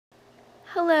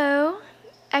Hello,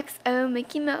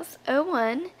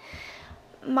 xoMickeyMouse01.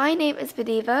 My name is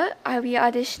Badiva. I'll be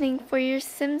auditioning for your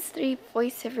Sims 3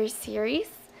 voiceover series.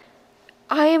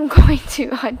 I am going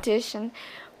to audition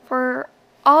for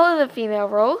all of the female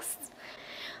roles.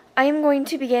 I am going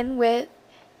to begin with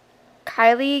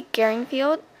Kylie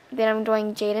Garringfield, then I'm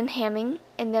doing Jaden Hamming,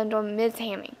 and then I'm doing Ms.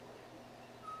 Hamming.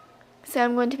 So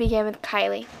I'm going to begin with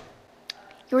Kylie.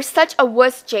 You're such a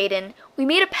wuss, Jaden. We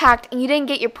made a pact and you didn't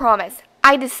get your promise.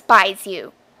 I despise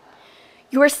you.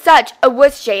 You're such a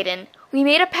wuss, Jaden. We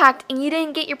made a pact and you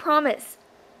didn't get your promise.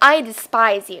 I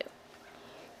despise you.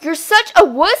 You're such a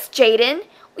wuss, Jaden.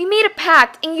 We made a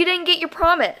pact and you didn't get your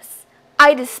promise.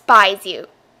 I despise you.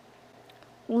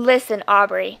 Listen,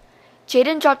 Aubrey.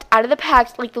 Jaden dropped out of the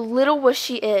pact like the little wuss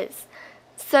she is.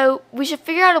 So we should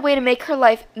figure out a way to make her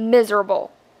life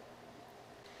miserable.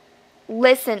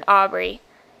 Listen, Aubrey.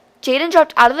 Jaden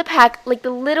dropped out of the pack like the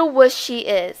little wuss she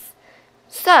is.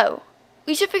 So,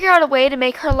 we should figure out a way to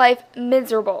make her life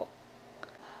miserable.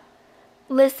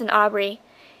 Listen, Aubrey.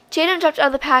 Jaden dropped out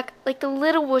of the pack like the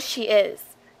little wuss she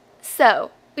is.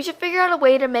 So, we should figure out a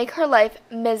way to make her life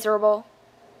miserable.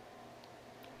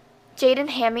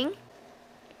 Jaden Hamming.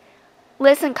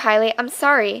 Listen, Kylie, I'm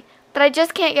sorry, but I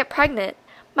just can't get pregnant.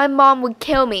 My mom would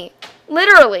kill me.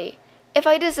 Literally. If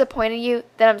I disappointed you,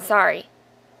 then I'm sorry.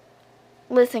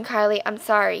 Listen, Kylie, I'm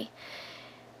sorry,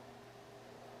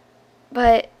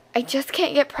 but I just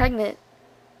can't get pregnant.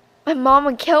 My mom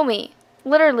would kill me.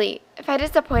 Literally, if I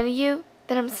disappointed you,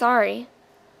 then I'm sorry.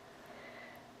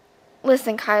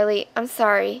 Listen, Kylie, I'm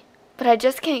sorry, but I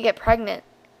just can't get pregnant.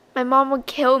 My mom would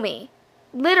kill me.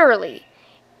 Literally,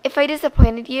 if I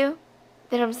disappointed you,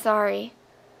 then I'm sorry.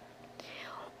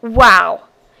 Wow,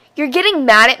 you're getting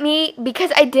mad at me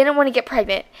because I didn't want to get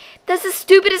pregnant. That's the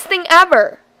stupidest thing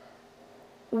ever.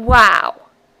 Wow,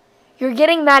 you're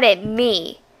getting mad at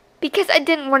me because I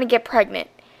didn't want to get pregnant.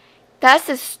 That's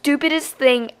the stupidest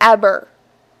thing ever.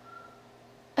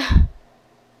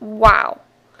 Wow,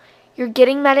 you're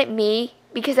getting mad at me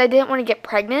because I didn't want to get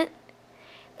pregnant?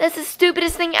 That's the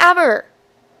stupidest thing ever.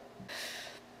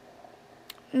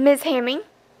 Ms. Hamming,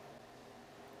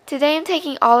 today I'm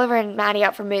taking Oliver and Maddie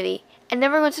out for a movie, and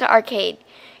then we're going to the arcade.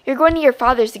 You're going to your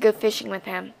father's to go fishing with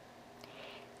him.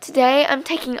 Today, I'm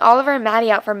taking Oliver and Maddie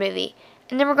out for a movie,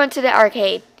 and then we're going to the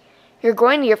arcade. You're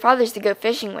going to your father's to go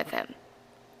fishing with him.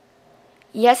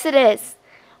 Yes, it is.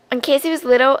 When Casey was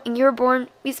little and you were born,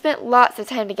 we spent lots of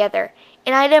time together,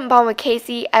 and I didn't bond with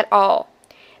Casey at all.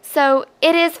 So,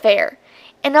 it is fair.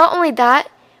 And not only that,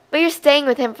 but you're staying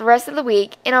with him for the rest of the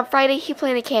week, and on Friday, he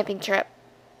planned a camping trip.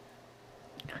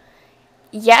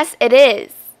 Yes, it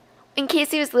is. When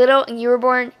Casey was little and you were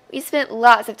born, we spent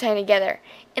lots of time together,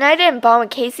 and I didn't bond with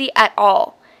Casey at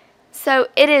all. So,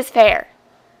 it is fair.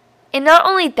 And not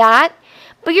only that,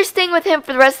 but you're staying with him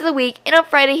for the rest of the week, and on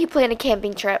Friday he planned a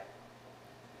camping trip.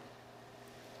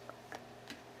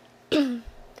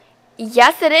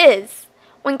 Yes, it is.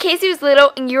 When Casey was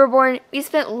little and you were born, we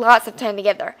spent lots of time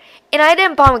together, and I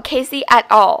didn't bond with Casey at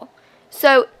all.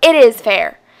 So, it is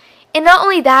fair. And not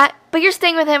only that, but you're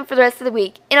staying with him for the rest of the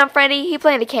week, and on Friday he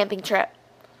planned a camping trip.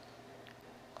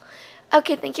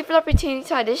 Okay, thank you for the opportunity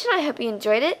to audition. I hope you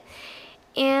enjoyed it,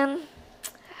 and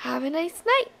have a nice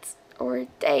night, or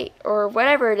day, or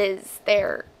whatever it is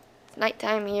there. It's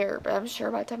nighttime here, but I'm sure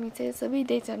by the time you say this, it'll be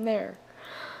daytime there.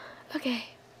 Okay,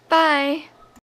 bye.